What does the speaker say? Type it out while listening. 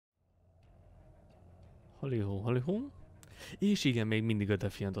Halihó, halihó. És igen, még mindig a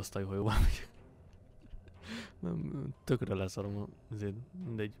defiant osztályhajóval megyek. Nem, tökre leszarom azért,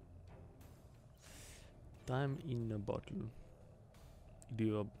 mindegy. Time in a bottle.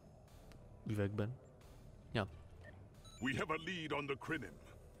 Idő a üvegben. Ja. We have a lead on the Krynim.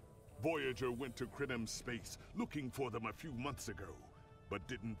 Voyager went to Krynim space looking for them a few months ago, but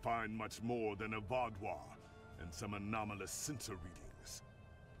didn't find much more than a Vaadwaur and some anomalous sensor readings.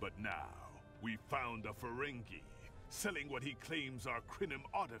 But now, we found a Ferengi selling what he claims are Krynim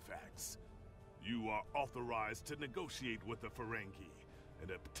artifacts. You are authorized to negotiate with the Ferengi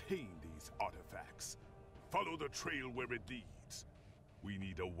and obtain these artifacts. Follow the trail where it leads. We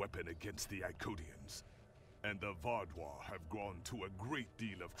need a weapon against the Icodians. And the Vaadwaur have gone to a great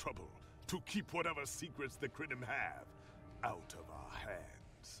deal of trouble to keep whatever secrets the Krynim have out of our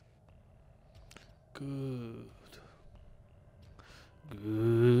hands. Good.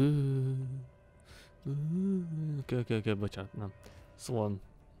 Good. Oké, bocsánat, nem. Szóval,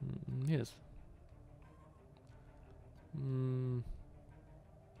 mi ez?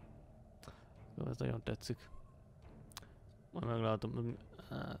 Ez nagyon tetszik. Majd meglátom.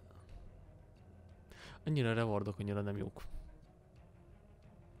 Annyira rewardok, annyira nem jók.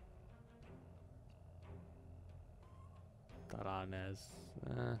 Talán ez...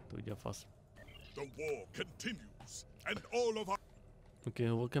 tudja fasz. The war continues, and all of our... Oké,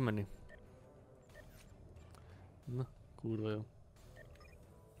 hova kell menni? Na, kurva jó.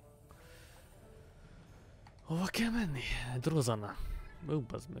 Hova kell menni? Drozana.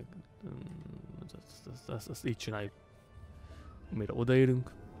 Bazd meg. Ezt így csináljuk. Amire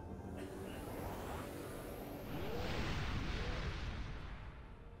odaérünk.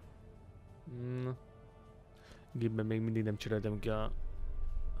 Na. Gépben még mindig nem cseréltem ki a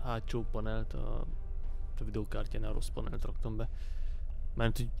hátsó panelt, a videókártyánál rossz panelt raktam be.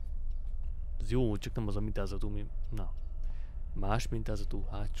 Mert hogy ez jó, csak nem az a mintázatú, na. Más mintázatú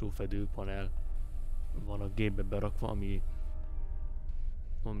hátsó fedőpanel van a gépbe berakva,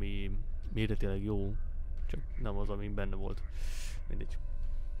 ami méretileg jó, csak nem az, ami benne volt. Mindegy.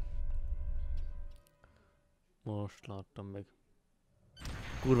 Most láttam meg.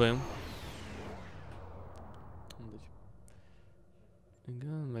 Kurva jó. Mindegy. Igen,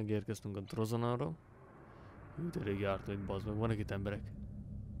 megérkeztünk a Drozanára. Hűt, elég járt, hogy bazd meg, vannak itt emberek.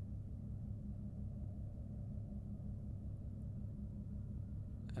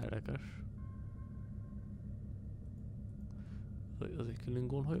 Érdekes. Az egy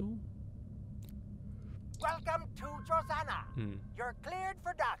Klingon hajó. Welcome to Drozana. You're cleared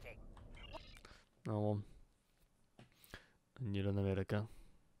for docking. Na van. Annyira nem érdekel.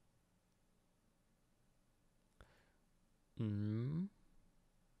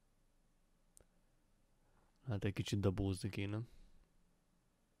 Hát egy kicsit dabózni kéne.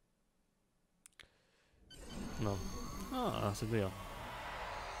 Na. Azt mondja.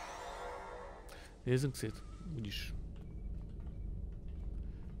 Nézzünk szét.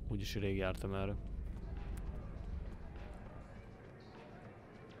 Úgyis rég jártam erre.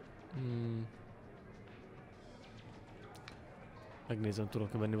 Megnézem,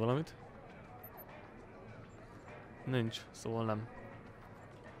 tudok-e venni valamit? Nincs, szóval nem.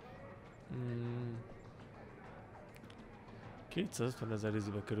 250 000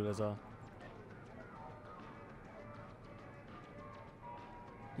 izébe kerül ez a...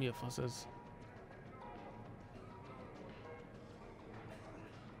 Mi a fasz ez?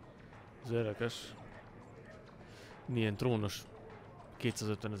 Ez érdekes. Milyen trónos.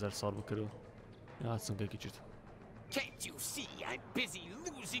 250 000 szarba kerül. Játszunk egy kicsit. Can't you see I'm busy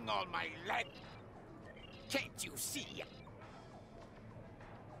losing all my land? Can't you see?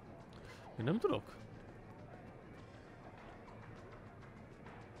 Én nem tudok.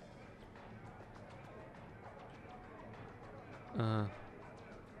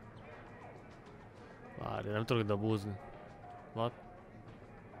 Várj, nem tudok dabózni. What?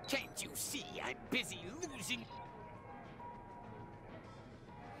 Can't you see I'm busy losing?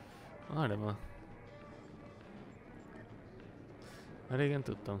 Várj már. Régen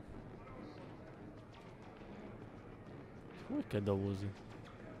tudtam. Hogy kell dabózni?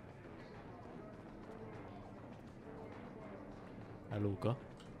 Helóka.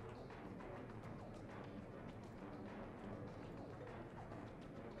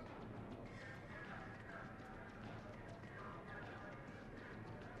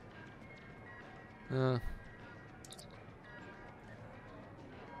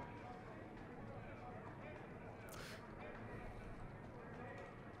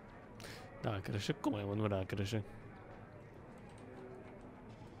 Rákeresek, komolyan mondom, rákeresek.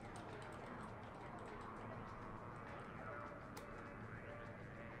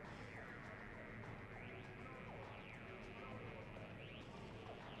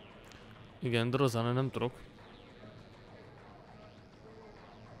 Igen, Drozana nem tudok.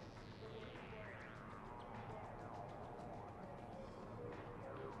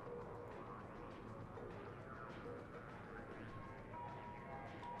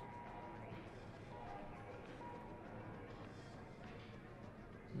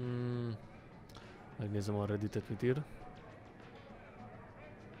 Megnézem a Redditet, mit ír.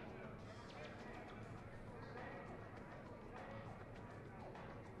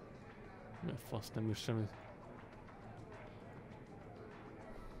 Mi a fasz, nem ír semmit.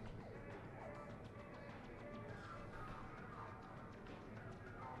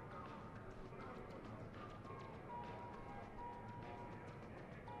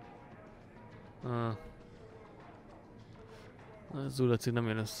 Ez úgy látszik, nem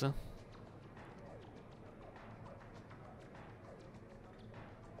jön össze.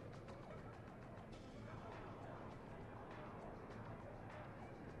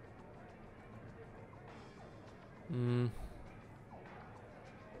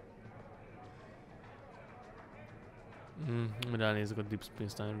 Ránézek a Deep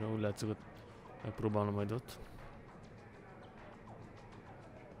Space Nine-ra, úgy látszik, hogy megpróbálom majd ott.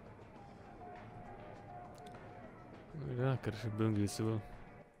 Rákeresek böngészővel.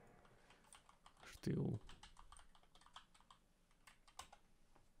 Most jó.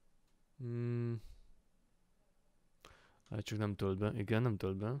 Hát csak nem tölt be. Igen, nem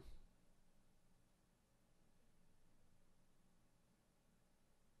tölt be.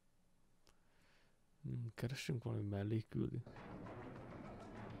 Keressünk valami mellé küldi.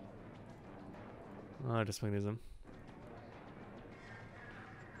 Hát ezt megnézem.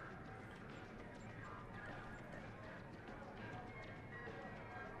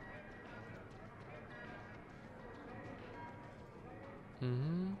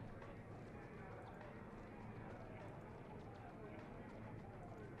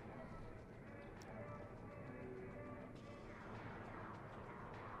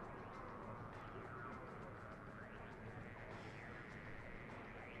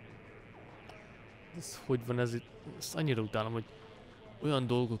 Ez hogy van ez itt? Ezt annyira utálom, hogy olyan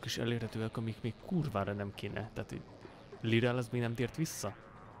dolgok is elérhetőek, amik még kurvára nem kéne. Tehát Lirel az még nem tért vissza?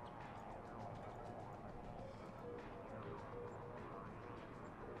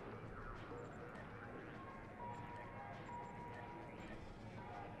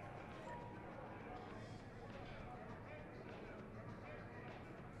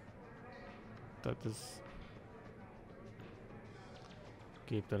 Tehát ez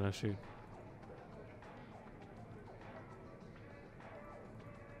képtelenség.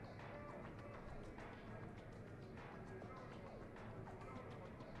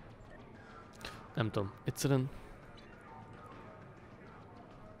 Nem tudom, egyszerűen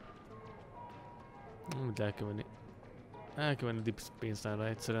amit el kell venni. El kell venni Deep Space Nine-ra,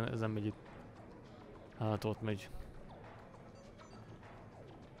 egyszerűen ez nem megy itt. Hát ott megy.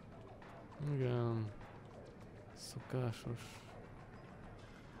 Igen. Szokásos.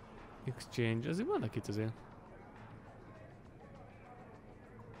 Exchange, azért vannak itt azért.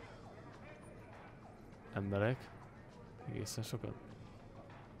 Emberek. Egészen sokat.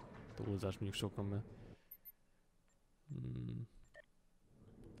 Túlzás mondjuk sokan, mert...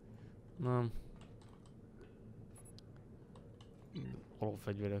 Nem.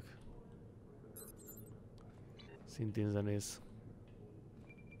 Alapfegyverek. Szintén zenész.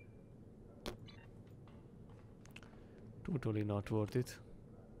 Totally not worth it.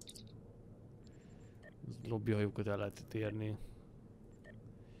 Lobbyhajókat el lehet itt érni.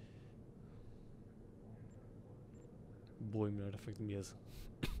 Boimler effekt, mi ez?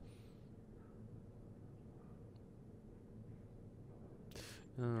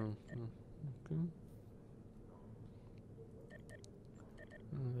 Okay.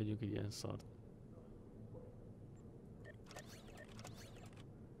 Vegyünk egy ilyen szart.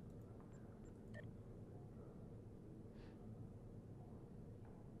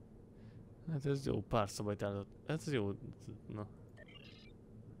 Hát ez jó, pár szabályt állott. Ez jó. Na.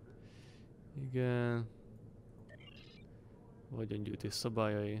 Igen. Vagyongyűjtés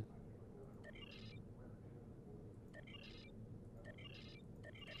szabályai.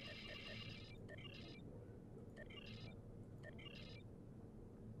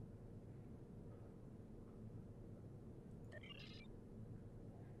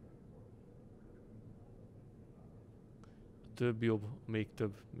 Több jobb, még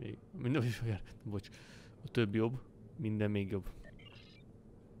több, még... Minden is olyan, bocs. A több jobb, minden még jobb.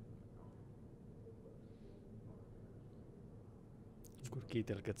 Akkor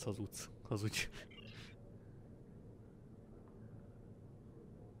kételkedsz, hazudj.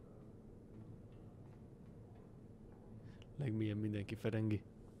 Legmilyen mindenki ferengi.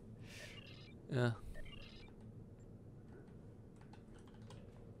 Ja.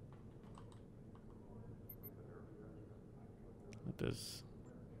 Hát ez...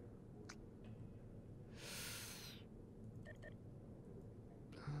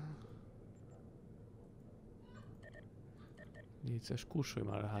 Létszes, kursolj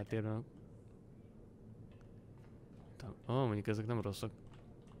már a háttérben. Mondjuk ezek nem rosszak.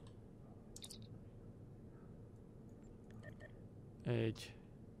 Egy.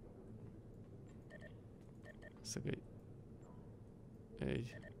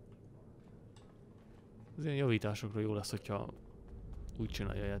 Egy. Az ilyen javításokra jó lesz, hogyha úgy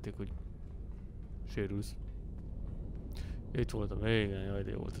csinálja a játék, hogy sérülsz. Itt voltam, igen, jaj,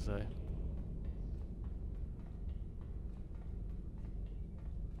 de jó volt az hely.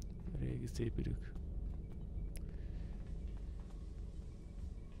 Régi szép idők.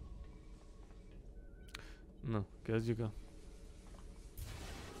 Na, kezdjük a...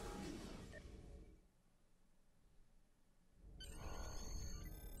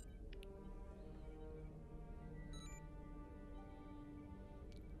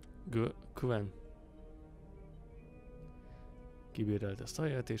 Quen kibérelt ezt a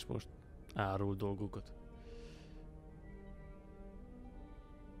helyet, és most árul dolgokat.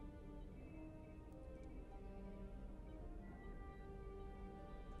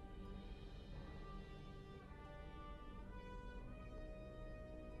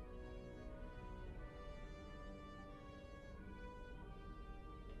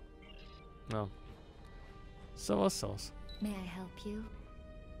 Na. Szavasz. May I help you?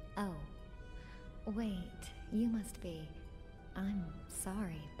 Oh, wait, you must be. I'm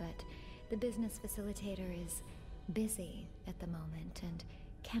sorry, but the business facilitator is busy at the moment and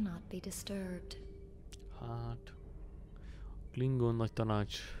cannot be disturbed. Hát... Klingon nagy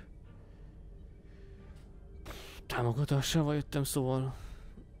tanács... támogatásával jöttem, szóval...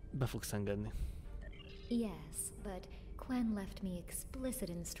 be fogsz engedni. Yes, but Quen left me explicit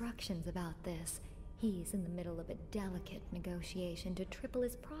instructions about this. He's in the middle of a delicate negotiation to triple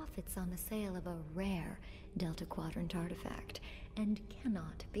his profits on the sale of a rare Delta Quadrant artifact, and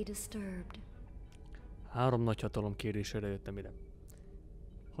cannot be disturbed. 3 nagyhatalom kérésére jöttem ide.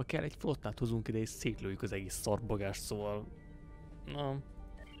 Ha kell, egy flottát hozunk ide és szétlőjük az egész szarbagást, szóval... Na...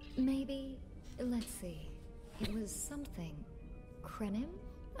 Maybe... let's see... it was something... Krenim,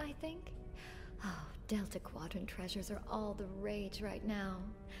 I think? Oh, Delta Quadrant treasures are all the rage right now.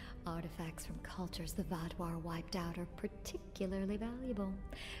 Artifacts from cultures the Vadwar wiped out are particularly valuable.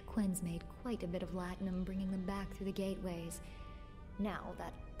 Quen's made quite a bit of latinum bringing them back through the gateways. Now,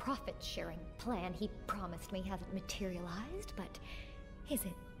 that profit-sharing plan he promised me hasn't materialized, but is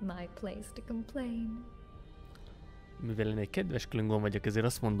it my place to complain? Mivel én egy kedves klingon vagyok, ezért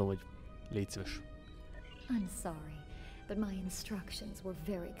azt mondom, hogy légy szíves. I'm sorry, but my instructions were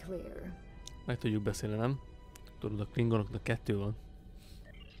very clear. Meg tudjuk beszélni, nem? Tudod, a klingonoknak 2 van.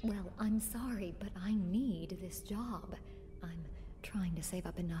 Well, I'm sorry, but I need this job. I'm trying to save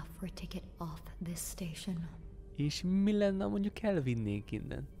up enough for a ticket off this station. És mi lenne, mondjuk elvinnénk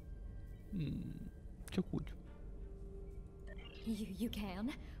innen? Csak úgy. You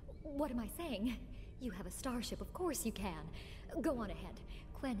can? What am I saying? You have a starship, of course you can. Go on ahead.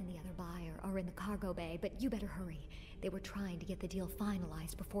 Quen and the other buyer are in the cargo bay, but you better hurry. They were trying to get the deal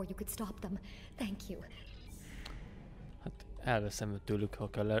finalized before you could stop them. Thank you. Hát elveszem tőlük, ha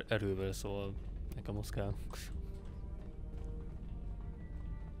kell erővel, szóval nekem az kell.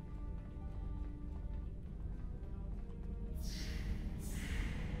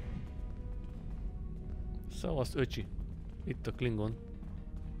 Szavaszt, öcsi. Itt a Klingon.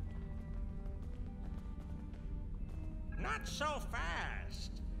 Not so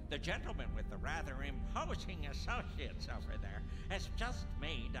fast. The gentleman with the rather imposing associates over there has just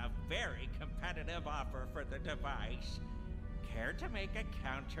made a very competitive offer for the device. Care to make a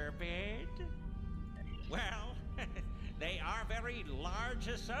counterbid? Well, they are very large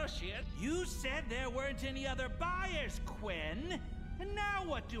associates. You said there weren't any other buyers, Quen. And now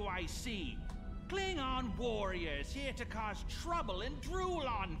what do I see? Klingon warriors here to cause trouble and drool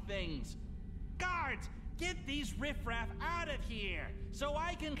on things. Guards, get these riffraff out of here so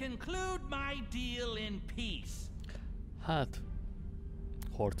I can conclude my deal in peace. Hát,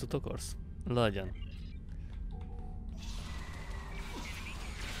 harcot akarsz? Legyen.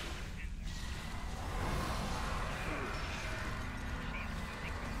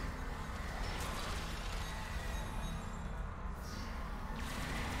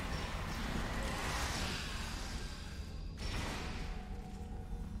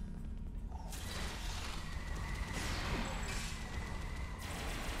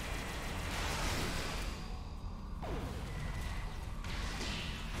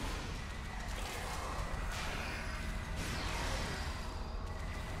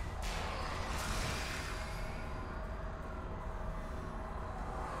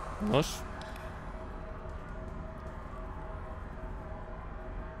 Nos.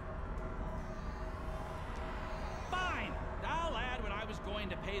 Fine. I'll add what I was going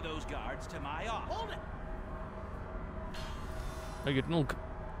to pay those guards to my offer. Hold it! Megírnunk.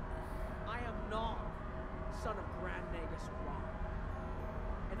 I am Nog, son of Grand Nagus Ron.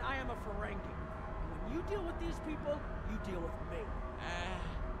 And I am a Ferengi. When you deal with these people, you deal with me.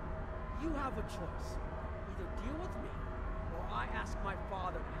 You have a choice. Either deal with me, or I ask my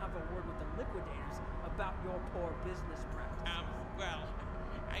father to have a word with the liquidators about your poor business practices. Well,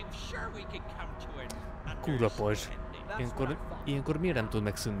 I'm sure we could come to an Kurva pajzs. understanding. Ilyenkor miért nem tud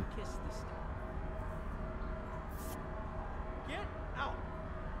megszűnni? Kiss the staff. Get out.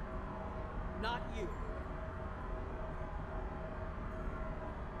 Not you.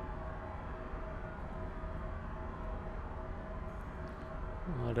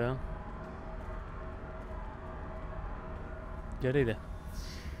 Arra. Gyere ide.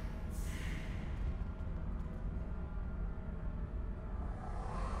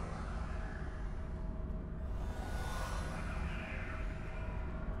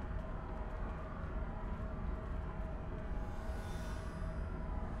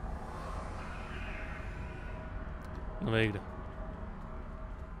 Na végre.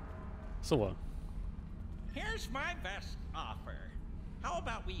 Szóval. Here's my best offer. How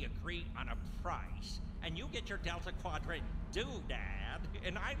about we agree on a price, and you get your Delta Quadrant doodad,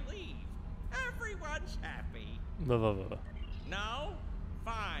 and I leave. Everyone's happy. Va. No?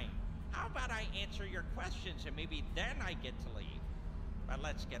 Fine. How about I answer your questions, and maybe then I get to leave? But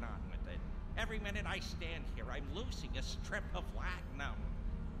let's get on with it. Every minute I stand here, I'm losing a strip of latinum.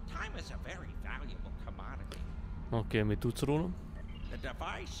 Time is a very valuable commodity. Oké, mit tudsz rólam? The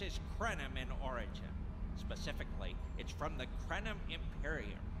device is Krenim in origin. Specifically, it's from the Krenim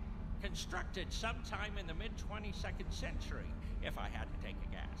Imperium, constructed sometime in the mid-22nd century, if I had to take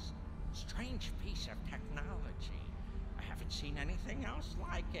a guess. Strange piece of technology. I haven't seen anything else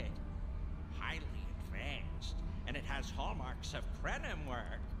like it. Highly advanced, and it has hallmarks of Krenim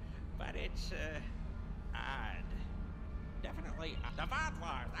work, but it's, odd. Definitely the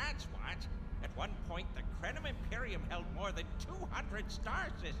Vadlar, that's what. At one point, the Krenim Imperium held more than 200 star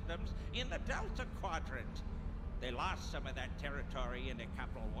systems in the Delta Quadrant. They lost some of that territory in the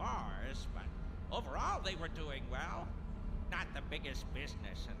capital wars, but overall they were doing well. Not the biggest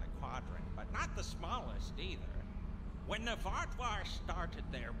business in the quadrant, but not the smallest either. When the Vadlar started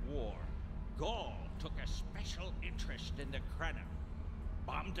their war, Gaul took a special interest in the Krenim,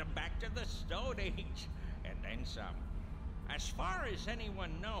 bombed them back to the Stone Age, and then some. As far as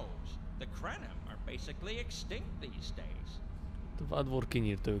anyone knows, the Krenim are basically extinct these days. A Vadvar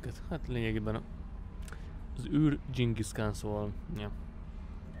kinyírta őket. Hát lényegében az űr Genghis Khan, szóval... Ja.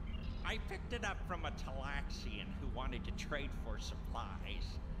 I picked it up from a Talaxian who wanted to trade for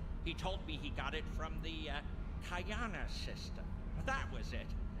supplies. He told me he got it from the Kayana system. That was it.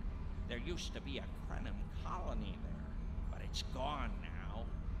 There used to be a Krenim colony there, but it's gone now,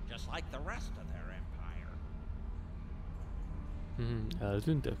 just like the rest of their empire.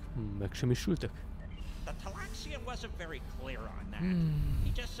 Eltűntek? Meg sem isültek? The Talaxian wasn't very clear on that.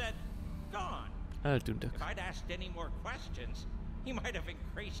 He just said, gone. Eltűntek. If I'd asked any more questions, he might have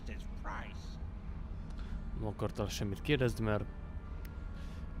increased his price. Nem akartál semmit kérdezni, mert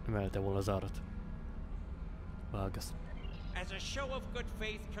emelte volna az árat. Vágasz. As a show of good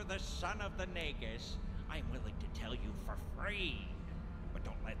faith to the son of the Nagus, I'm willing to tell you for free. But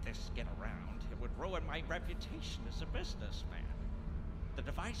don't let this get around. It would ruin my reputation as a businessman. The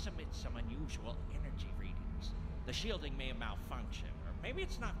device emits some unusual energy readings. The shielding may malfunction, or maybe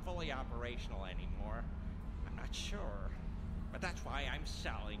it's not fully operational anymore. I'm not sure. But that's why I'm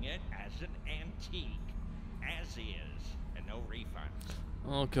selling it as an antique. As is, and no refunds.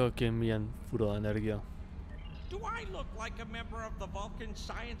 Oké, milyen fura energia. Do I look like a member of the Vulcan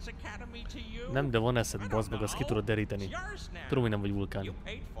Science Academy to you? Nem, de van eszed, bazd meg, azt ki tudod deríteni. Tudom, hogy nem vagy vulkán. You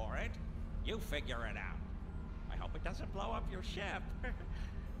paid for it. You figure it out. I hope it doesn't blow up your ship.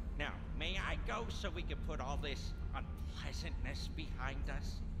 Now, may I go so we can put all this unpleasantness behind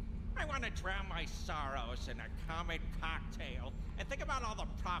us? I want to drown my sorrows in a comet cocktail and think about all the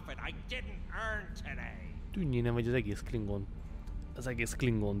profit I didn't earn today. Tűnj innen, vagy az egész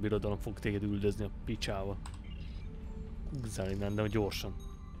Klingon birodalom fog téged üldözni a picsába. Húzzál innen, de gyorsan.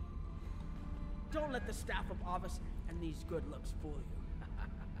 Don't let the staff of office and these good looks fool you.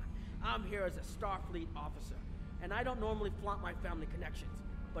 I'm here as a Starfleet officer, and I don't normally flaunt my family connections,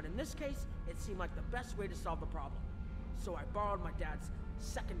 but in this case, it seemed like the best way to solve the problem. So I borrowed my dad's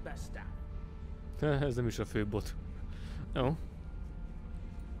second best staff. Ez nem is a fő bot. Jó.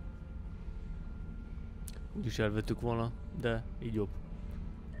 Úgyis elvettük volna, de így jobb.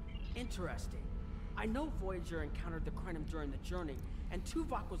 Interesting. I know Voyager encountered the Krenim during the journey, and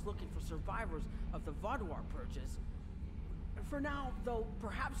Tuvok was looking for survivors of the Vaadwaur purges. For now, though,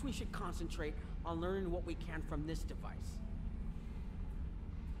 perhaps we should concentrate on learning what we can from this device.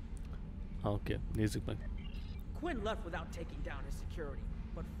 Oké, nézzük meg. Quinn left without taking down his security,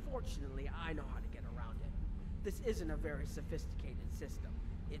 but fortunately I know how to get around it. This isn't a very sophisticated system.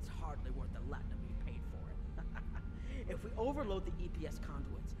 It's hardly worth the Latin we paid for it. If we overload the EPS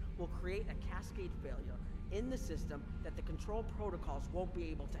conduits, we'll create a cascade failure in the system that the control protocols won't be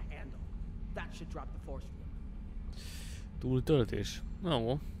able to handle. That should drop the force field. Túltöltés.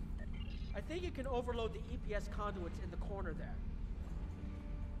 Jó. I think you can overload the EPS conduits in the corner there.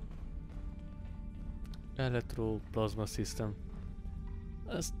 Electro-plasma system.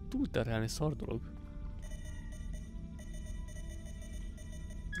 Ez túlterhelni szar dolog.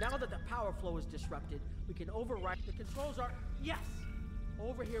 Now that the power flow is disrupted, we can override the controls are yes!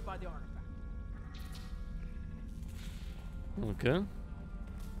 Over here by the artifact. Okay.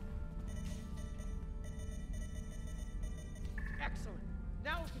 Excellent.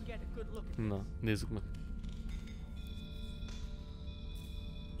 Now we can get a good look at this. Na, nézzük meg.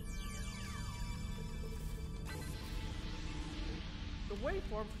 The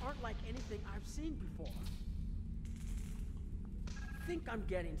waveforms aren't like anything I've seen before. I think I'm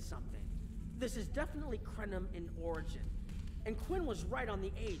getting something. This is definitely Krenim in origin. And Quinn was right on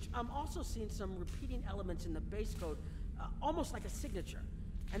the age. I'm also seeing some repeating elements in the base code, almost like a signature.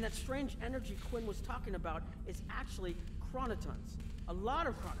 And that strange energy Quinn was talking about is actually chronotons. A lot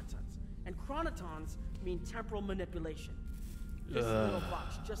of chronotons. And chronotons mean temporal manipulation. This little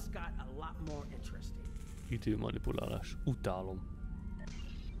box just got a lot more interesting. Időmanipulálás. Utálom.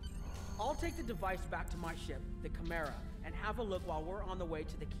 I'll take the device back to my ship, the Chimera, and have a look while we're on the way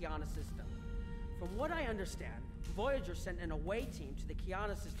to the Q'ana system. From what I understand, Voyager sent an away team to the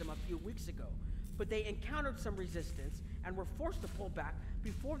Q'ana system a few weeks ago, but they encountered some resistance and were forced to pull back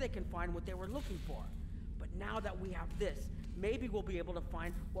before they can find what they were looking for. But now that we have this, maybe we'll be able to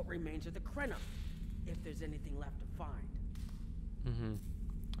find what remains of the Krenim, if there's anything left to find.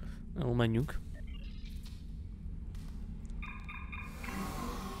 Jó, menjünk.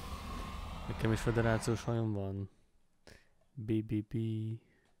 Nekem is federációs hajom van. BBB.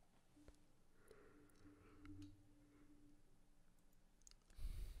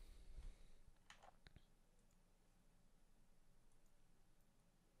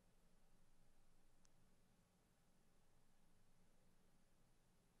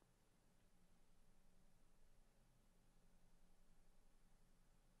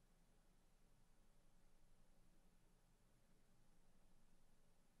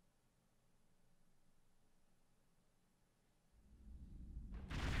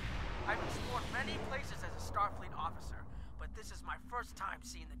 I've explored many places as a Starfleet officer, but this is my first time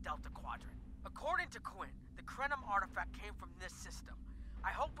seeing the Delta Quadrant. According to Quinn, the Krenim artifact came from this system.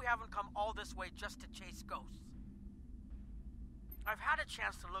 I hope we haven't come all this way just to chase ghosts. I've had a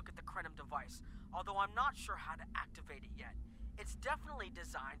chance to look at the Krenim device, although I'm not sure how to activate it yet. It's definitely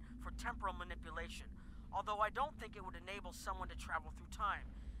designed for temporal manipulation, although I don't think it would enable someone to travel through time.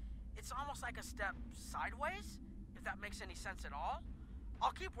 It's almost like a step sideways, if that makes any sense at all.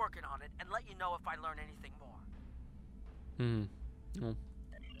 I'll keep working on it and let you know if I learn anything more. Oh.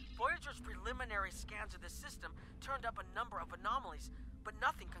 Voyager's preliminary scans of the system turned up a number of anomalies, but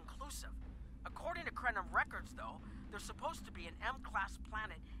nothing conclusive. According to Krenim records, though, there's supposed to be an M-class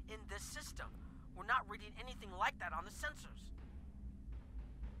planet in this system. We're not reading anything like that on the sensors.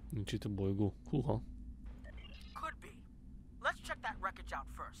 Nincs itt a bolygó. Húha. Could be. Let's check that wreckage out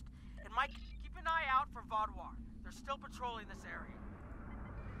first. And Mike, keep an eye out for Vaadwaur. They're still patrolling this area.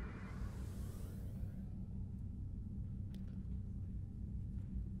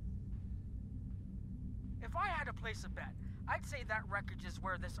 If I had to place a bet, I'd say that wreckage is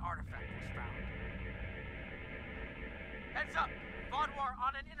where this artifact was found. Heads up! Vaadwaur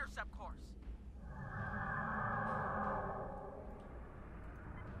on an intercept course.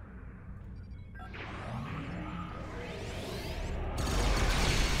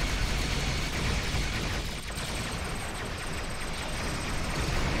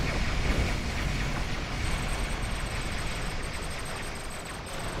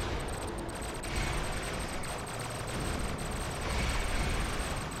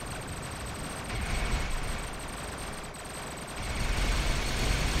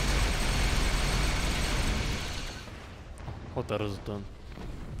 Határozottan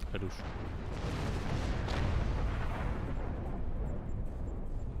erős.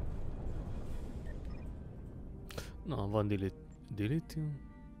 Na, van dilithium.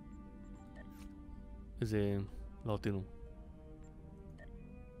 Ezért latinum.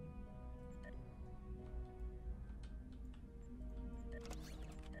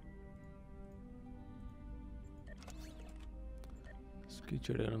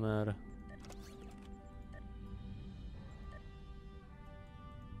 Kicserélem erre.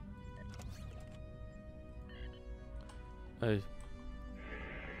 Hey.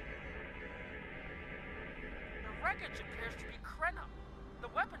 The wreckage appears to be Krenum. The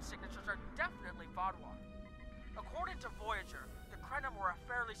weapon signatures are definitely Vodwar. According to Voyager, the Krenum were a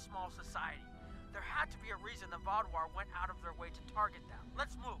fairly small society. There had to be a reason the Vodwar went out of their way to target them.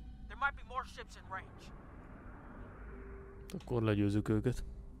 Let's move. There might be more ships in range. Akkor legyőzzük őket.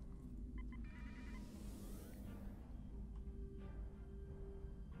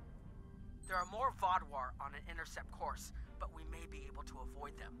 There are more Vodwar on an intercept course, but we may be able to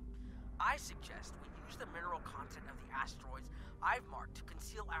avoid them. I suggest we use the mineral content of the asteroids I've marked to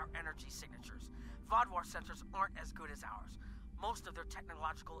conceal our energy signatures. Vodwar sensors aren't as good as ours. Most of their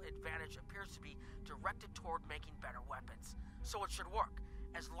technological advantage appears to be directed toward making better weapons. So it should work,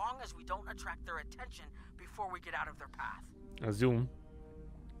 as long as we don't attract their attention before we get out of their path. Ez jó.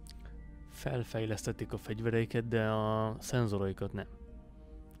 Felfejlesztették a fegyvereiket, de a szenzoraikat nem.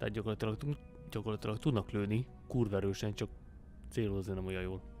 Tehát gyakorlatilag tudnak lőni, kurva erősen, csak célozni nem olyan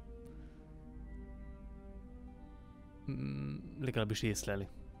jól. Legalábbis észleli.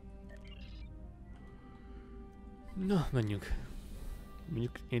 Na, menjünk.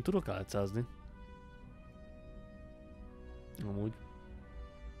 Mondjuk én tudok álcázni. Amúgy.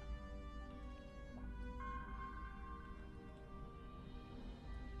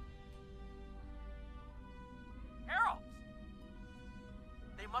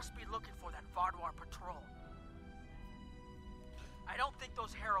 Must be looking for that Vodwar patrol. I don't think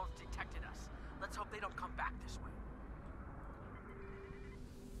those heralds detected us. Let's hope they don't come back this way.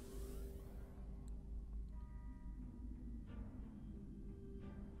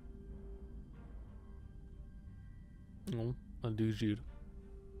 No, addig zsír.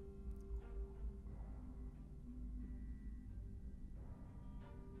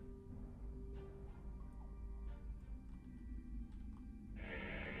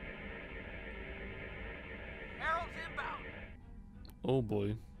 Oh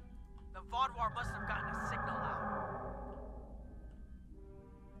boy. The Vodwar must have gotten a signal out.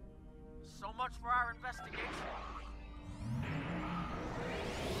 So much for our investigation.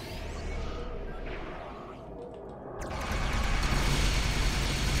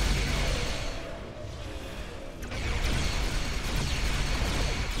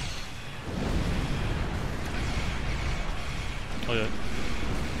 Oh yeah.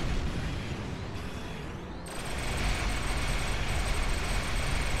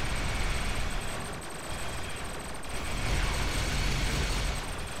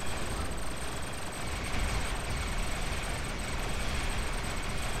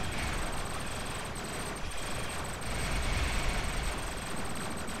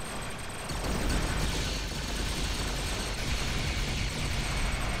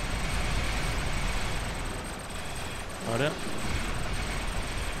 Arra.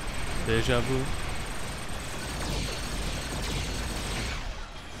 Déjà vu.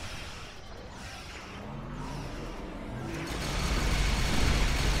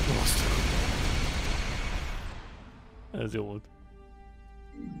 Ez jó volt.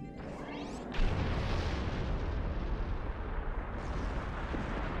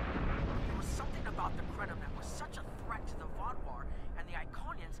 There was something about the Krenum that was such a threat to the Vodwar and the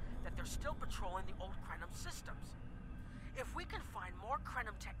Iconians that they're still patrolling the old Krenum systems. If we can find more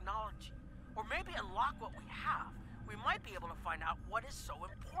Krenum technology, or maybe unlock what we have, we might be able to find out what is so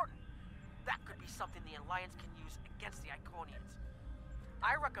important. That could be something the Alliance can use against the Iconians.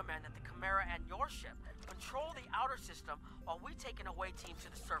 I recommend that the Chimera and your ship control the outer system while we take an away team to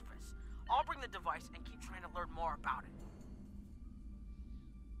the surface. I'll bring the device and keep trying to learn more about it.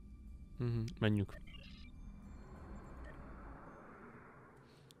 Menjünk.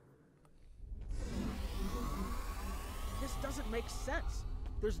 This doesn't make sense.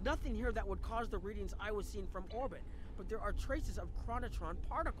 There's nothing here that would cause the readings I was seeing from orbit, but there are traces of chronotron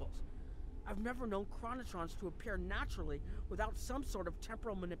particles. I've never known chronotrons to appear naturally without some sort of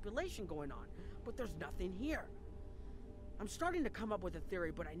temporal manipulation going on, but there's nothing here. I'm starting to come up with a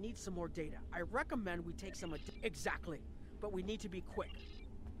theory, but I need some more data. I recommend we take some... Exactly, but we need to be quick.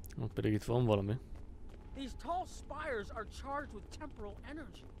 Ott pedig itt van valami. These tall spires are charged with temporal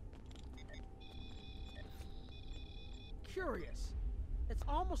energy. Curious. It's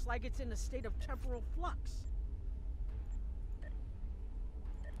almost like it's in a state of temporal flux.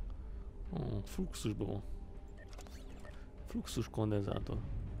 Oh, fluxusban van. Fluxus kondenzátor.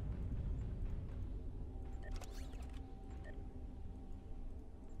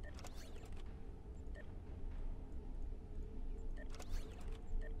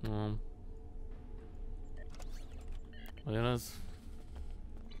 Olyan ez?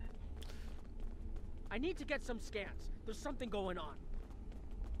 I need to get some scans. There's something going on.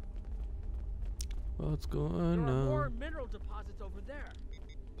 What's going There are more on? mineral deposits over there.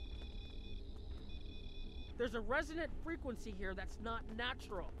 There's a resonant frequency here that's not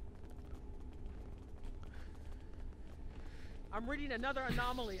natural. I'm reading another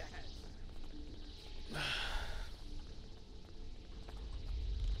anomaly ahead.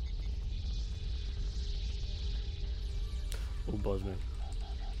 Ó, bazd meg.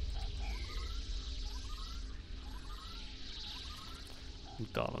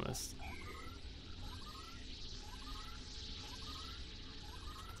 Utálom ezt.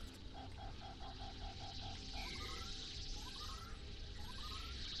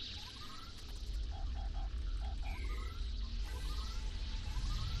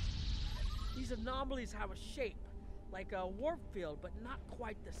 These anomalies have a shape, like a warp field, but not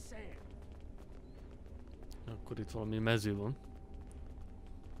quite the same. Akkor itt valami mező van.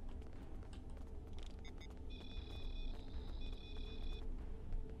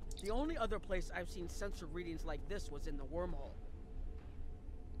 The only other place I've seen sensor readings like this was in the wormhole.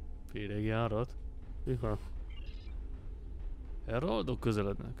 Félrejárat. Hűha. Heraldok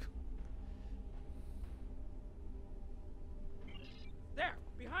közelednek. There,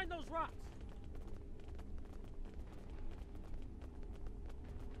 behind those rocks.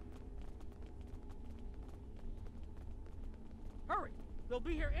 Hurry, they'll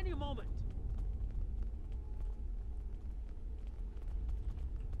be here any moment.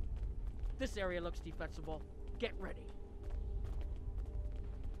 This area looks defensible. Get ready.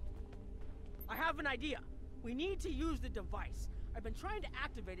 I have an idea. We need to use the device. I've been trying to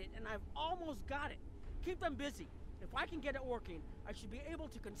activate it and I've almost got it. Keep them busy. If I can get it working, I should be able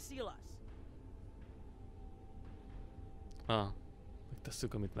to conceal us.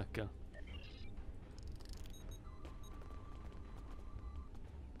 Megtesszük, amit meg kell.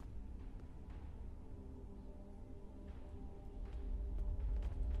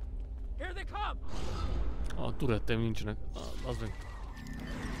 Here they come! A turretteim nincsenek. Az meg.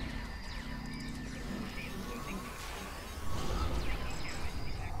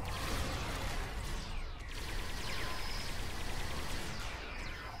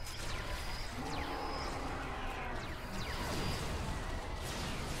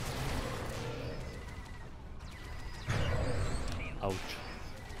 Ouch.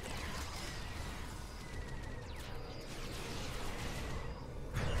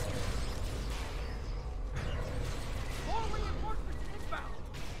 More reinforcements inbound!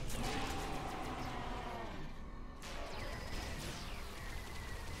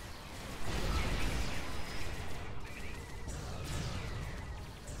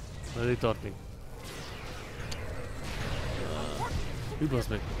 Meddig tart még? Mi basz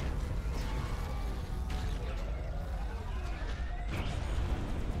meg?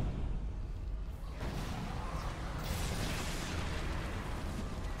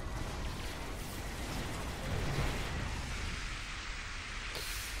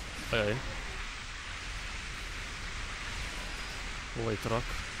 Ajaj. Hova egy trak?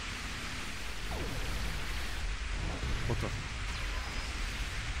 Ott van.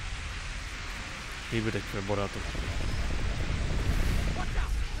 Ébredj fel, barátok. Watch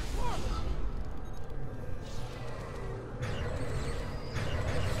out! There's more!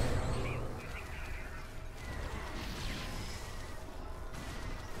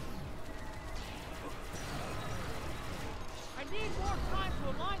 I need more time to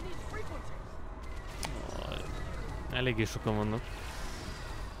align these frequencies. Eléggé sokan vannak.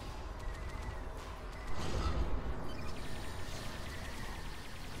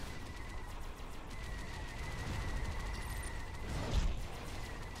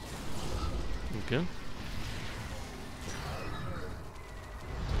 Oké.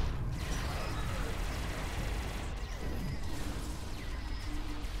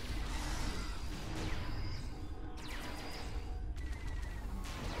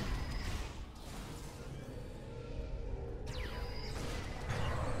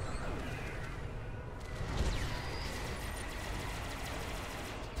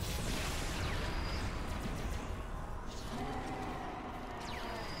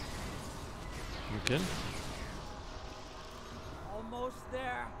 Okay. Almost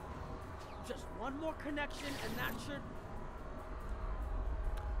there. Just one more connection and that should...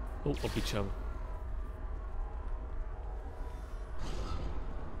 Ó, a picsába.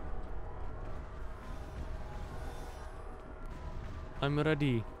 I'm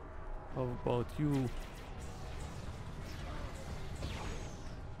ready. How about you?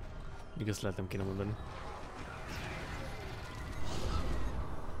 Még ezt lehet nem kéne mondani.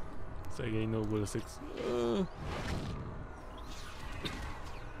 Szegény Noble 6.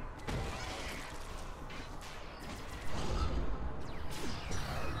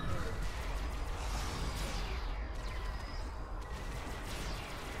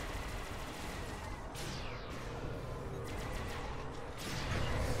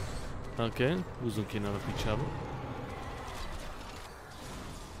 Oké, húzzunk innen a picsába.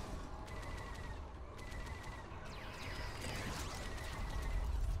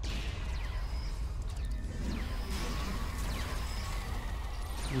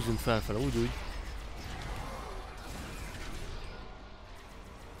 Húzzunk felfele, úgy.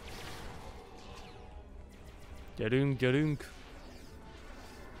 Gyerünk, gyerünk!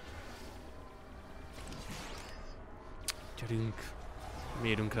 Gyerünk!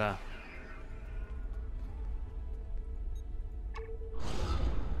 Mérünk rá!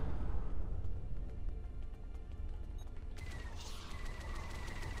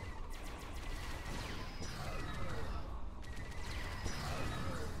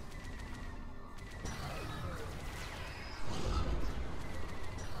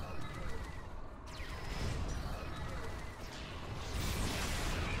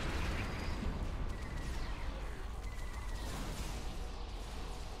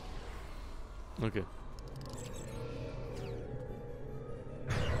 Oké.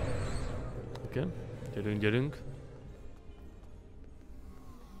 Oké. Gyerünk, gyerünk.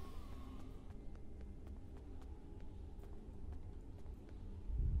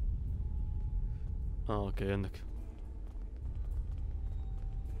 Oké, jönnek.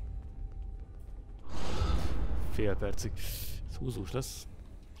 Fél percig. Ez húzós lesz.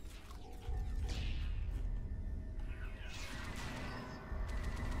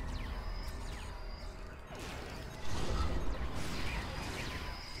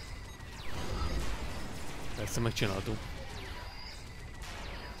 Persze megcsináltuk.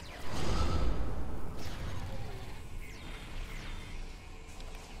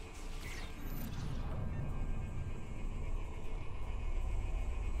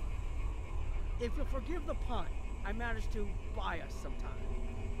 If you'll forgive the pun, I managed to buy us some time.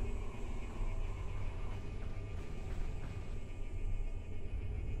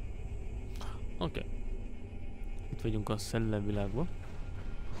 Oké. Itt vagyunk a szellemvilágban.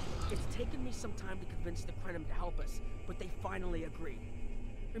 It's taken me some time to convince the Krenim to help us, but they finally agreed.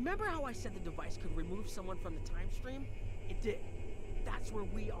 Remember how I said the device could remove someone from the time stream? It did. That's where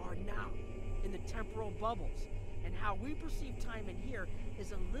we are now, in the temporal bubbles. And how we perceive time in here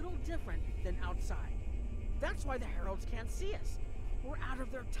is a little different than outside. That's why the Heralds can't see us. We're out of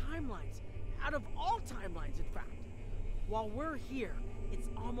their timelines. Out of all timelines, in fact. While we're here, it's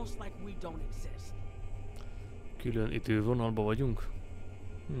almost like we don't exist. Külön idővonalba vagyunk?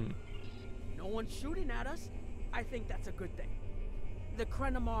 No one's shooting at us. I think that's a good thing. The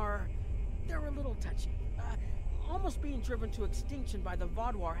Krenim are... they're a little touchy. Almost being driven to extinction by the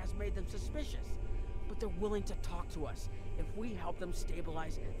Vaadwaur has made them suspicious. But they're willing to talk to us if we help them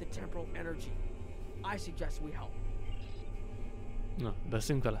stabilize the temporal energy. I suggest we help. Na,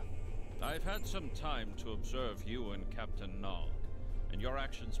 beszéljünk vele. I've had some time to observe you and Captain Nog, and your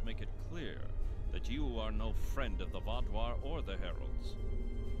actions make it clear that you are no friend of the Vaadwaur or the Heralds.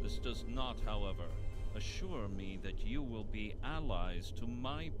 This does not, however, assure me that you will be allies to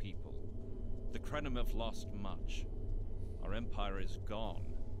my people. The Krenim have lost much. Our empire is gone,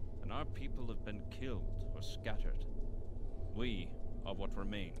 and our people have been killed or scattered. We are what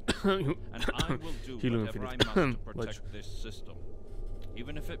remain, and I will do whatever I must to protect this system,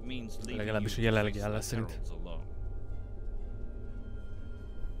 even if it means leaving you to face the Heralds alone.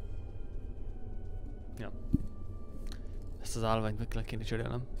 Ja. Ezt az állványt meg kell kéne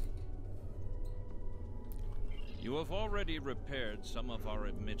cserélnem. You have already repaired some of our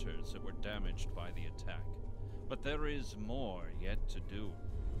emitters that were damaged by the attack, but there is more yet to do.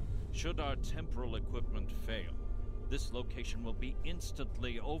 Should our temporal equipment fail, this location will be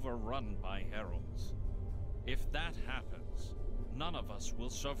instantly overrun by heralds. If that happens, none of us will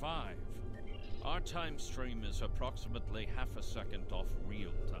survive. Our time stream is approximately half a second off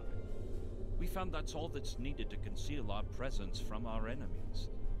real time. We found that's all that's needed to conceal our presence from our enemies.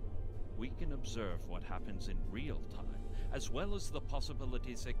 We can observe what happens in real time, as well as the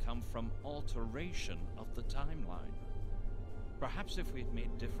possibilities that come from alteration of the timeline. Perhaps if we'd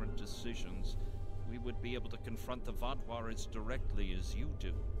made different decisions, we would be able to confront the Vaadwaur as directly as you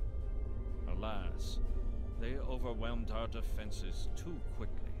do. Alas, they overwhelmed our defenses too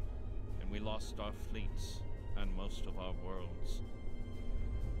quickly, and we lost our fleets and most of our worlds.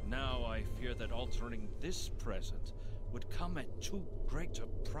 Now I fear that altering this present would come at too great a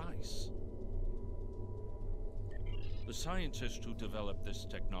price. The scientist who developed this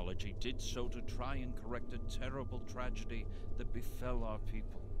technology did so to try and correct a terrible tragedy that befell our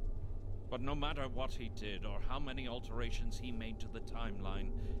people. But no matter what he did or how many alterations he made to the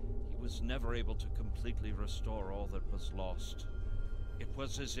timeline, he was never able to completely restore all that was lost. It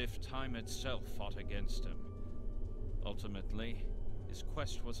was as if time itself fought against him. Ultimately, his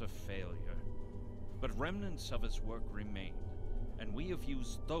quest was a failure. But remnants of his work remain, and we have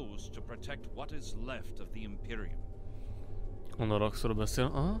used those to protect what is left of the Imperium. Honoraxról beszél.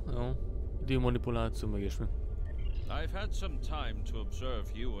 Aha, jó. Demanipuláció meg ismi. I've had some time to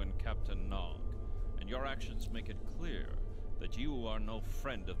observe you and Captain Nog, and your actions make it clear that you are no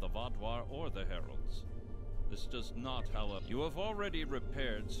friend of the Vaadwaur or the Heralds. This does not, however... You have already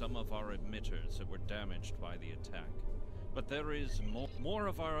repaired some of our emitters that were damaged by the attack. But there is more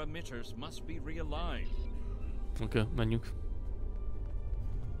of our emitters must be realigned. Oké, menjünk.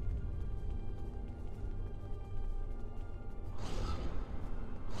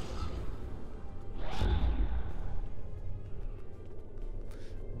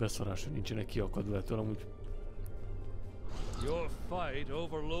 Beszarásra nincsenek kiakadva ettől amúgy. Your fight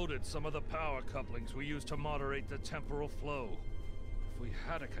overloaded some of the power couplings we used to moderate the temporal flow. If we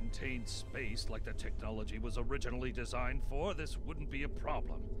had a contained space like the technology was originally designed for, this wouldn't be a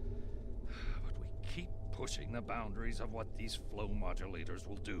problem. But we keep pushing the boundaries of what these flow modulators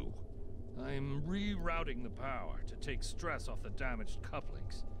will do. I'm rerouting the power to take stress off the damaged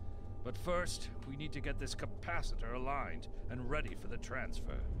couplings. But first, we need to get this capacitor aligned and ready for the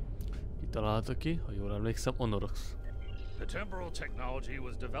transfer. Kitalálta ki, ha jól emlékszem, Honorax. The temporal technology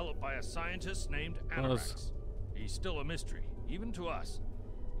was developed by a scientist named Anorax. He's still a mystery, even to us.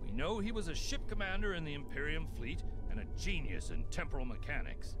 We know he was a ship commander in the Imperium fleet and a genius in temporal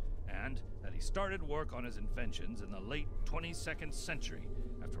mechanics, and that he started work on his inventions in the late 22nd century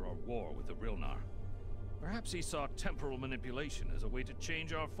after our war with the Rilnar. Perhaps he saw temporal manipulation as a way to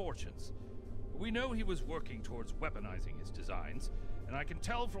change our fortunes. We know he was working towards weaponizing his designs, and I can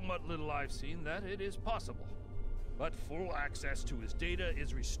tell from what little I've seen that it is possible. But full access to his data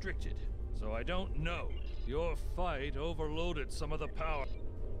is restricted, so I don't know. Your fight overloaded some of the power.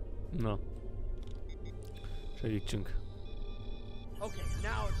 No. Segítsünk. Okay,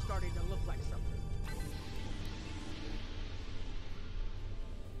 now it's starting to look like something.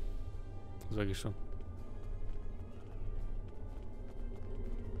 Ez meg is van.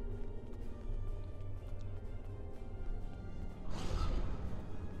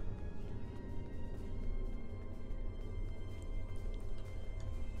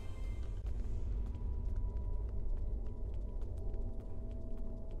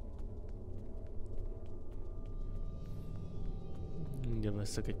 Mindjárt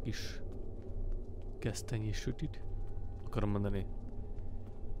veszek egy kis kesztenyés sütit. Akarom mondani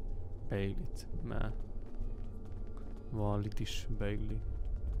beiglit, mert van itt is beigli.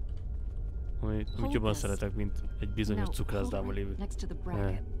 Amit jobban szeretek, mint egy bizonyos cukrászdában lévő. Kicsit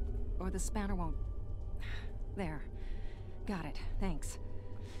olyan,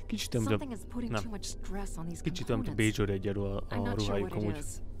 kicsit olyan, mint a Bajor egyenről a ruhájuk amúgy.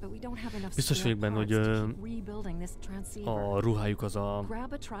 Biztos vagyok benne, hogy a ruhájuk az a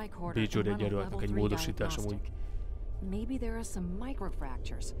Bajor egyenrőnek egy módosítás amúgy. Maybe there are some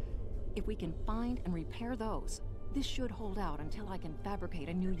microfractures. If we can find and repair those, this should hold out until I can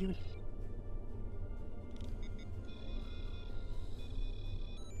fabricate a new unit.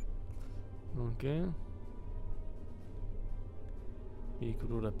 Oké.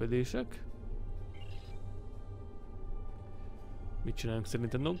 Mikrorepedések. Mit csinálunk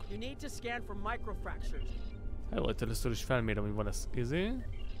szerinted, Nog? You need to scan for microfractures. Jó, először is felmérem, hogy van ez izé.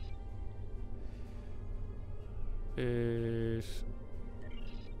 És...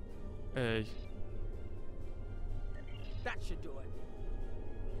 egy. That should do it.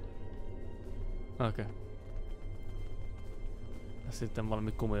 Oké. Azt hittem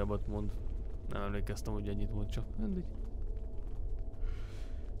valami komolyabbat mond. Nem emlékeztem, hogy ennyit mond, csak mindegy.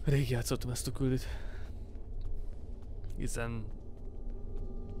 Rég játszottam ezt a küldit. Hiszen...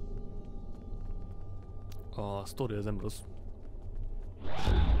 a sztori az nem rossz.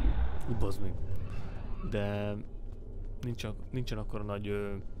 Bazd meg. De... nincsen akkora nagy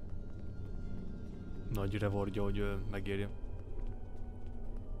rewardja, hogy megérje.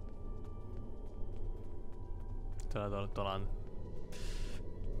 Talán.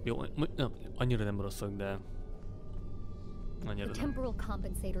 Jó, annyira nem rosszak, de... annyira The temporal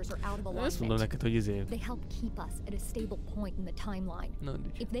compensators are out of ezt mondom alignment. neked, hogy izé... They help keep us at a stable point in the timeline. Na,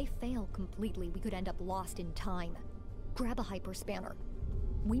 If they fail completely, we could end up lost in time. Grab a hyperspanner.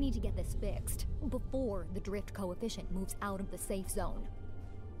 We need to get this fixed before the drift coefficient moves out of the safe zone.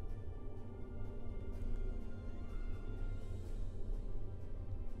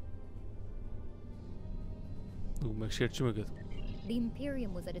 Megsértsük őket? The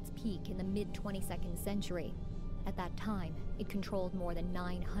Imperium was at its peak in the mid-22nd century. At that time, it controlled more than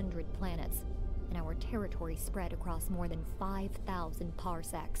 900 planets, and our territory spread across more than 5,000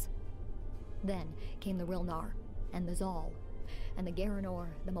 parsecs. Then came the Rilnar and the Zal, and the Garanor,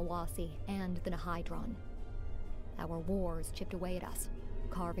 the Mawasi, and the Nahydron. Our wars chipped away at us,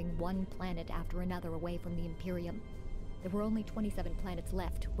 carving one planet after another away from the Imperium. There were only 27 planets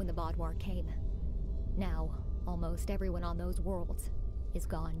left when the Bad War came. Now, almost everyone on those worlds is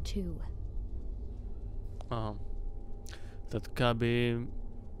gone too. Aha. Tehát kb.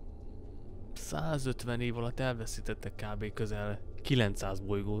 150 év alatt elveszítettek kb. Közel 900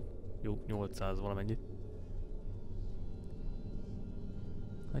 bolygót. Jó, 800 valamennyit.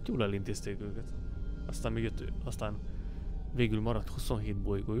 Hát jól elintézték őket. Aztán még jött, aztán végül maradt 27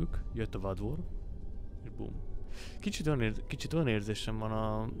 bolygójuk, jött a Bad War, és boom. Kicsit olyan érzésem van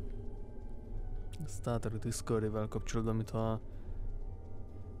a Star Trek Discovery-vel kapcsolatban, mintha...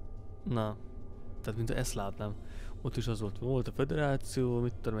 Na, tehát mintha ezt látnám. Ott is az volt a Föderáció,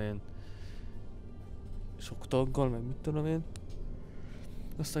 mit tudom én, sok taggal, meg mit tudom én.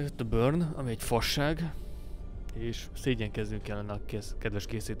 Aztán jött a Burn, ami egy fasság, és szégyenkeznünk kellene a kedves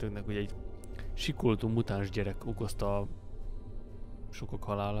készítőknek, hogy egy sikoltó mutáns gyerek okozta a sokak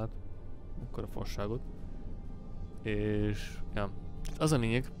halálát, akkor a fasságot. És ja, az a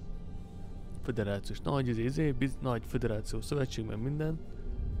lényeg, föderációs nagy föderáció szövetség, meg minden.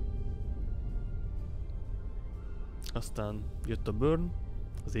 Aztán jött a Burn,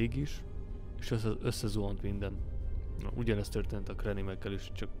 az ég is, és összezuhant minden. Na, ugyanezt történt a Krenimekkel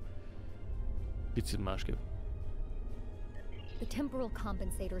is, csak picit másképp. The temporal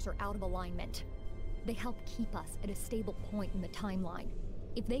compensators are out of alignment. They help keep us at a stable point in the timeline.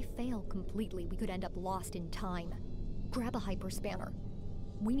 If they fail completely, we could end up lost in time. Grab a hyperspanner.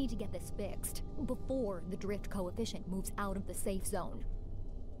 We need to get this fixed before the drift coefficient moves out of the safe zone.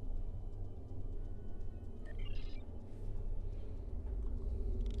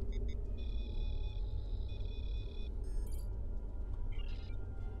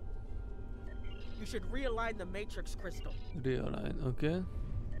 You should realign the matrix crystal. Realign, okay.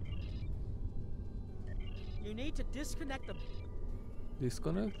 You need to disconnect the...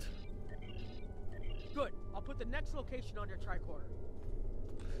 Disconnect? Good. I'll put the next location on your tricorder.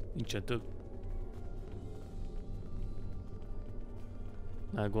 Nincsen több.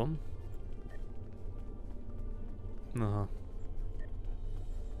 Megvan. Aha.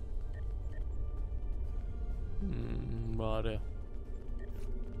 Várja.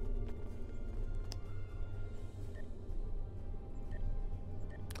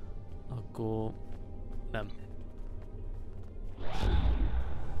 Akkor... nem.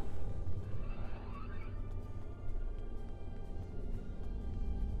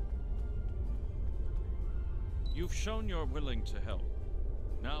 You've shown you're willing to help.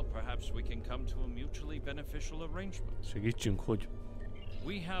 Now perhaps we can come to a mutually beneficial arrangement. Segítsünk, hogy?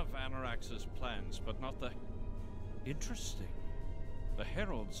 We have Anarax's plans, but not the... Interesting. The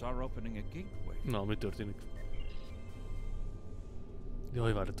heralds are opening a gateway. Na, mi történik?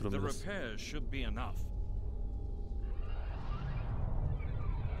 Jaj, várj, tudom, The mi lesz. repairs should be enough.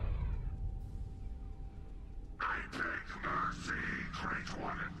 I beg mercy, Great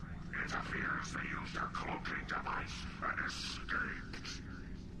One. It appears they used a cloaking device and escaped.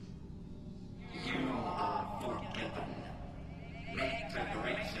 You are forgiven. Make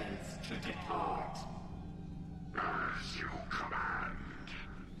preparations to depart. As you command.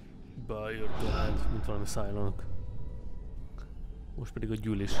 By your command, mint valami szájlanak. Most pedig a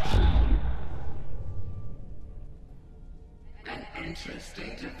gyűlés. An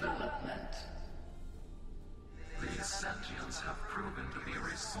interesting development. These sentients have proven to be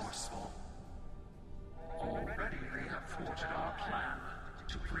resourceful. Already they have thwarted our plan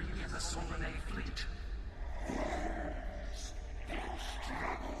to bring in the SuvwI fleet. Their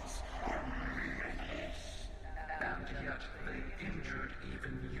struggles are meaningless. And yet they injured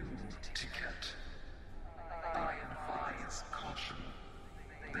even you, Ticket. I advise caution.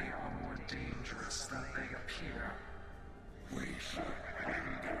 They are more dangerous than they appear. We should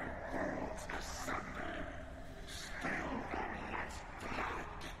render worlds asunder. Spill their last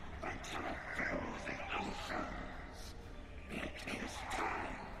blood until it fills the oceans. It is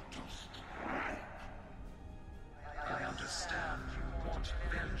time to strike. I understand you want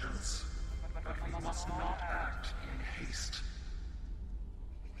vengeance, but we must not act in haste.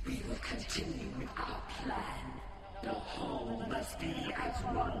 We will continue with our plan. The whole must be as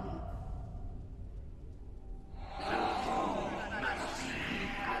one. The whole must be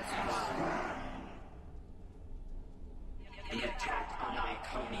as one. The attack on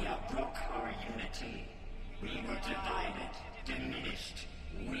Iconia broke our unity. We were divided, diminished,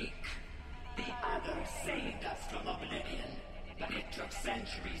 weak. The other saved us from oblivion, but it took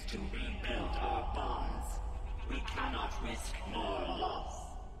centuries to rebuild our bonds. We cannot risk more loss.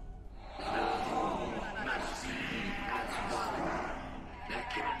 The whole must be as one. The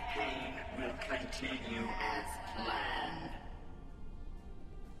campaign will continue as planned.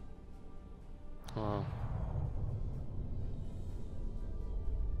 Ah.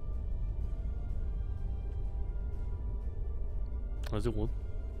 Az jó.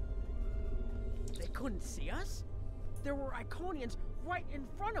 They couldn't see us? There were Iconians right in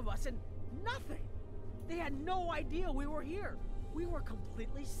front of us and nothing. They had no idea we were here. We were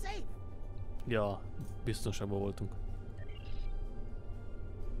completely safe. Ja, biztonságban voltunk.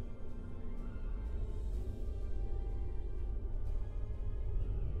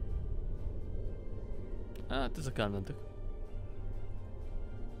 Hát ezek elmentek.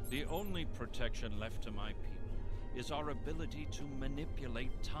 The only protection left to my people is our ability to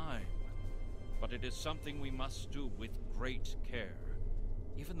manipulate time. But it is something we must do with great care.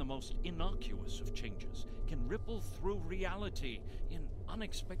 Even the most innocuous of changes can ripple through reality in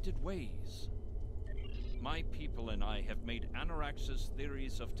unexpected ways. My people and I have made Anarax's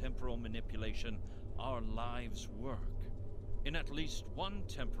theories of temporal manipulation our lives' work. In at least one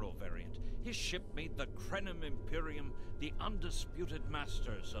temporal variant, his ship made the Krenim Imperium the undisputed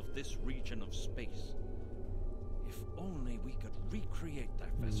masters of this region of space. If only we could recreate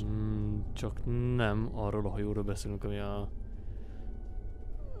that vessel. Csak nem arról a hajóról beszélünk, ami a...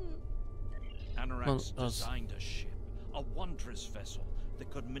 Anarax designed a ship, a wondrous vessel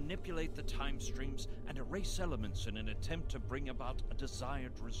that could manipulate the time streams and erase elements in an attempt to bring about a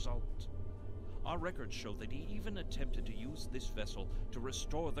desired result. Our records show that he even attempted to use this vessel to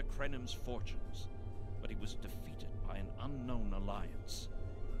restore the Krenim's fortunes, but he was defeated by an unknown alliance.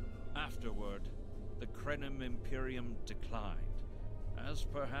 Afterward, the Krenim Imperium declined, as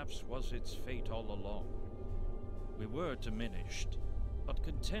perhaps was its fate all along. We were diminished, but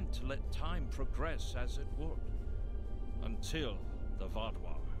content to let time progress as it would, until the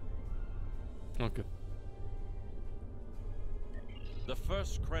Vaadwaur. Okay. The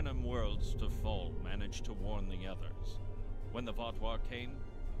first Krenim worlds to fall managed to warn the others. When the Vaadwaur came,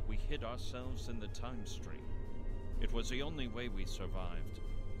 we hid ourselves in the time stream. It was the only way we survived.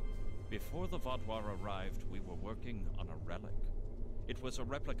 Before the Vaadwaur arrived, we were working on a relic. It was a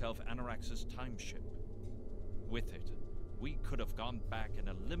replica of Anarax's time ship. With it, we could have gone back and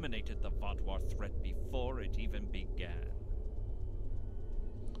eliminated the Vaadwaur threat before it even began.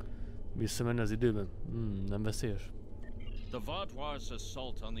 Visszamenni az időben? Nem veszélyes? The Vaadwaur's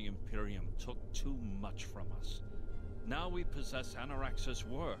assault on the Imperium took too much from us. Now we possess Anarax's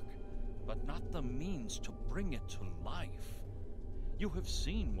work, but not the means to bring it to life. You have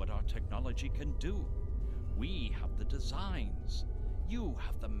seen what our technology can do. We have the designs. You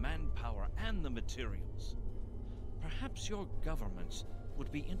have the manpower and the materials. Perhaps your governments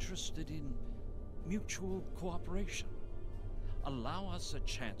would be interested in mutual cooperation. Allow us a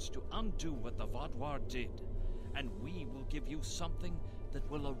chance to undo what the Vaadwaur did, and we will give you something that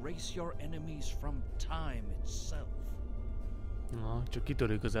will erase your enemies from time itself. Na, csak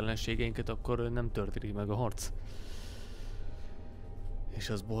kitörjük az ellenségeinket, akkor nem történik meg a harc. És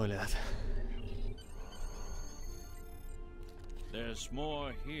az baj lehet. There's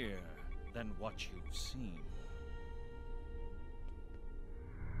more here than what you've seen.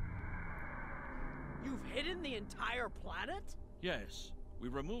 You've hidden the entire planet? Yes, we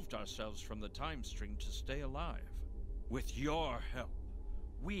removed ourselves from the time stream to stay alive. With your help,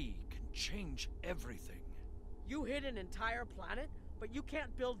 we can change everything. You hid an entire planet, but you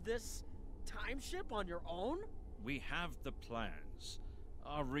can't build this time ship on your own? We have the plans.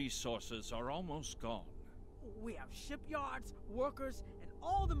 Our resources are almost gone. We have shipyards, workers, and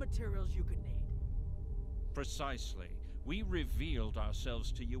all the materials you could need. Precisely. We revealed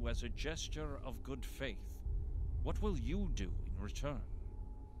ourselves to you as a gesture of good faith. What will you do in return?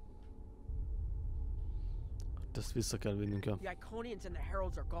 Ezt vissza kell vinnünk el. The Iconians and the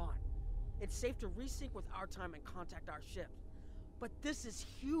Heralds are gone. It's safe to resync with our time and contact our ships. But this is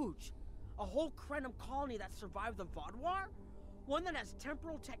huge. A whole Krenim colony that survived the Vaadwaur? One that has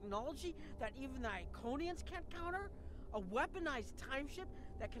temporal technology that even the Iconians can't counter? A weaponized time ship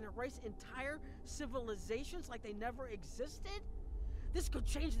that can erase entire civilizations like they never existed? This could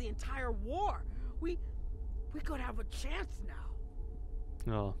change the entire war. We could have a chance now.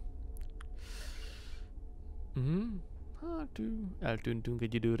 Ja. Hát eltűntünk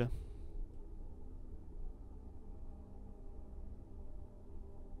egy időre.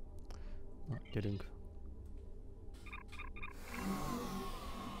 Na, gyerünk.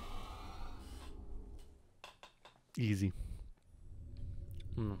 Easy.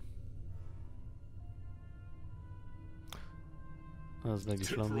 Az meg is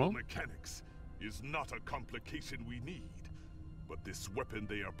van ma. Temporal mechanics is not a complication we need, but this weapon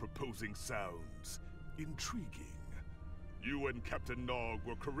they are proposing sounds Intriguing. You and Captain Nog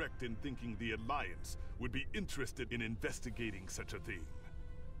were correct in thinking the Alliance would be interested in investigating such a thing.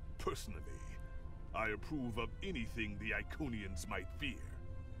 Personally, I approve of anything the Iconians might fear.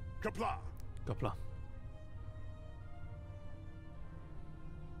 Kapla! Kapla.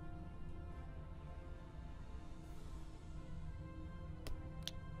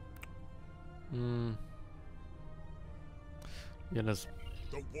 Igen, ez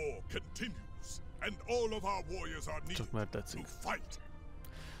The war continues, and all of our warriors are needed csak már to tetszik. fight.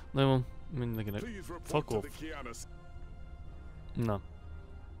 Na jó, mindenkinek Please report fuck to off. the Qo'nos. Na.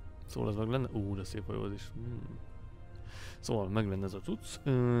 Szóval ez meg lenne? De szép hajó az is. Szóval meg lenne ez a cucc.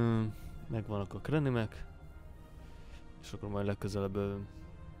 Megvannak a krenimek. És akkor majd legközelebb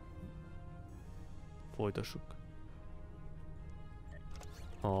folytassuk.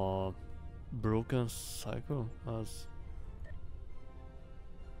 A Broken Cycle az...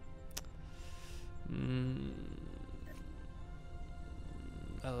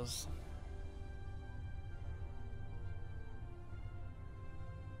 Ez...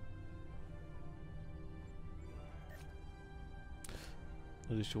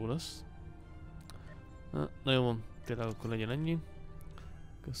 Ez is jó lesz. Na jó van, tényleg akkor legyen ennyi.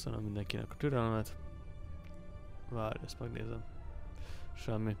 Köszönöm mindenkinek a türelmet. Várj, ezt megnézem.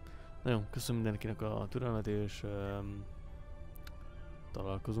 Semmi. Na jó, köszönöm mindenkinek a türelmet, és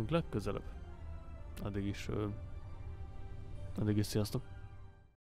találkozunk legközelebb. Addig is sziasztok.